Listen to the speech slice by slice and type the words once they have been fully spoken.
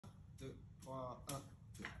fois.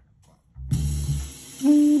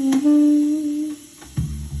 1, 2, 3.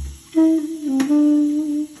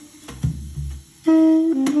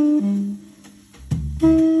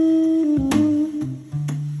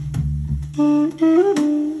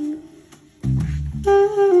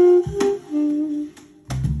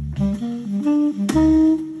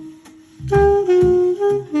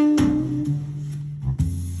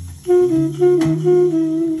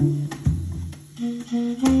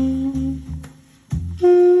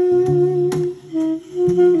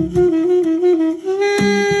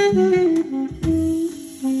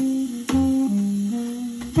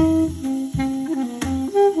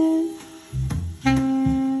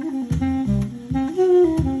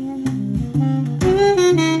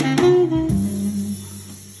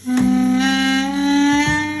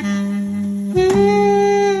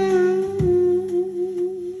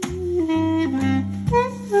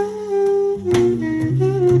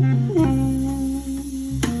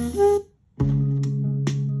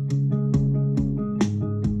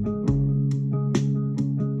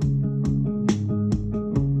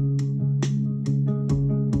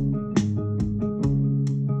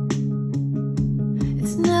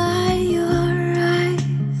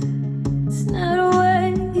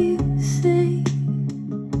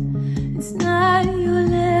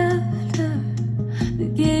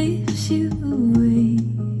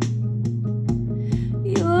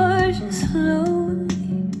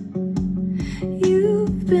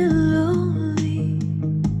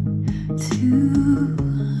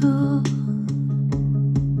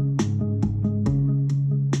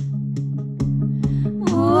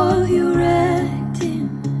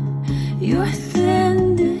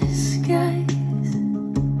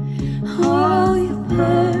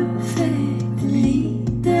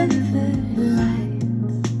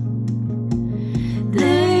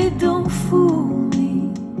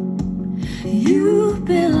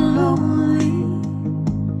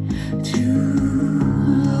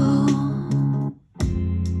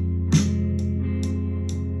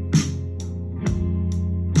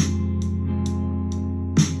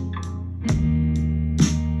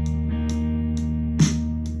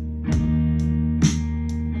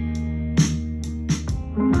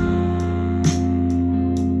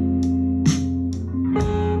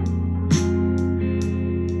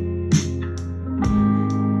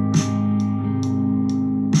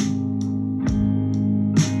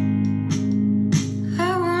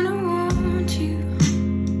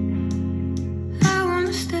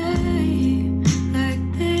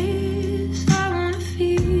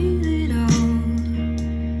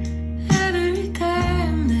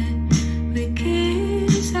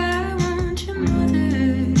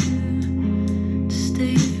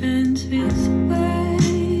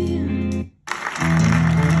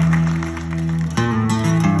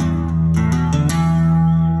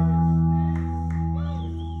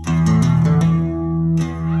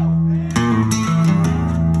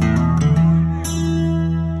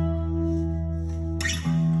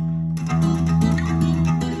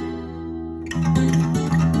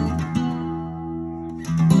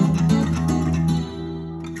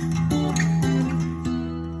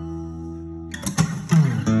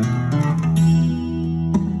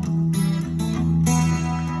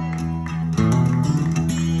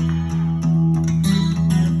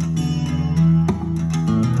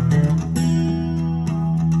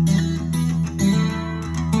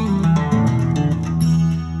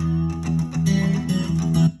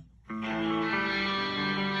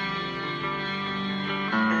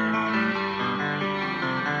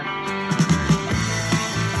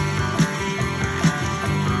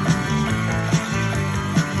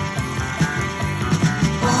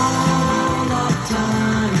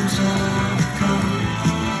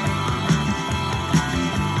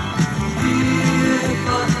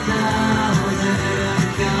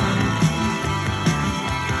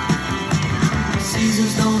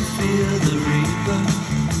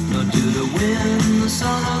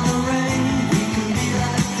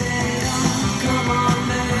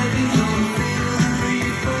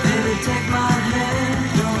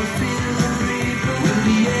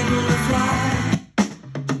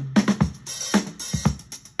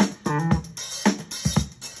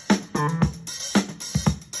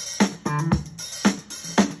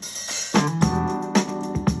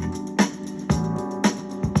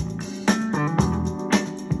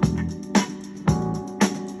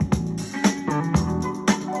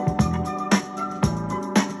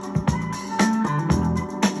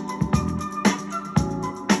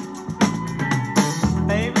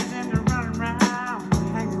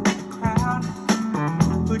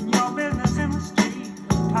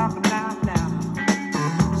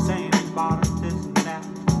 bought us this and that.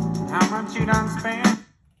 How much you done spent?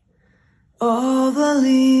 All the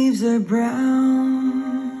leaves are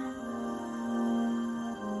brown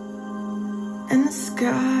and the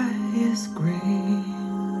sky is gray.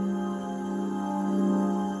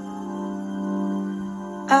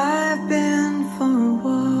 I've been for a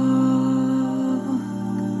walk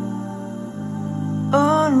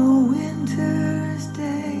on a winter's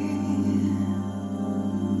day.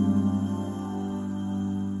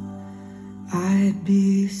 I'd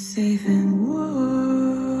be safe and warm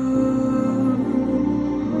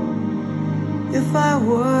if I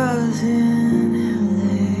was in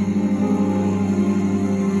LA,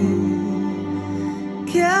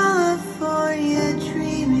 California,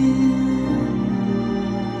 dreaming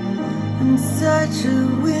on such a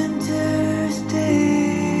winter's day.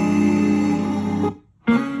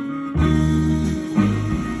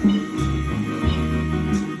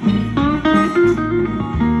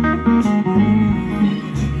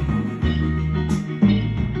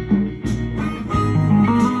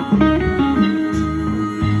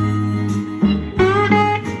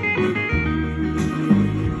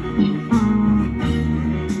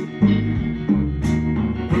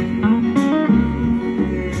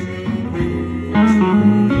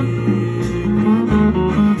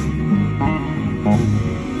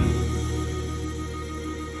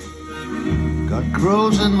 Got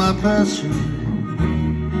crows in my pasture,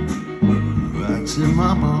 rats in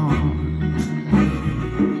my barn.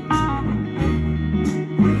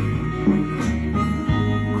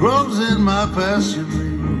 Crows in my pasture,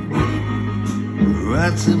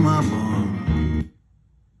 rats in my barn.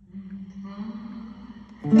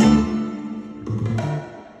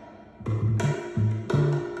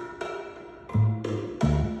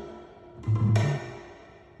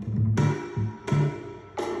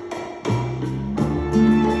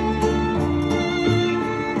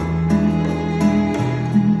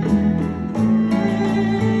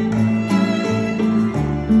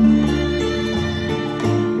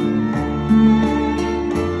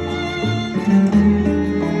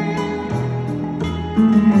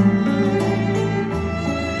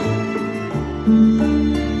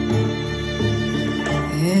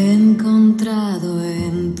 He encontrado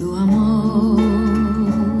en tu amor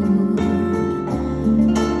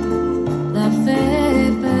la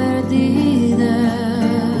fe perdida.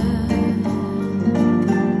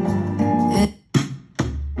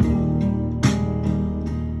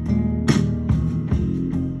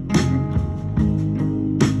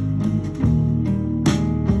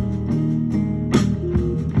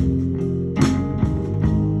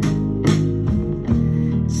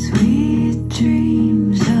 Sweet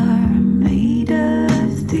dreams are made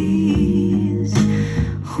of these.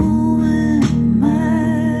 Who am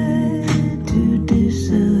I to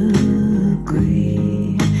disagree?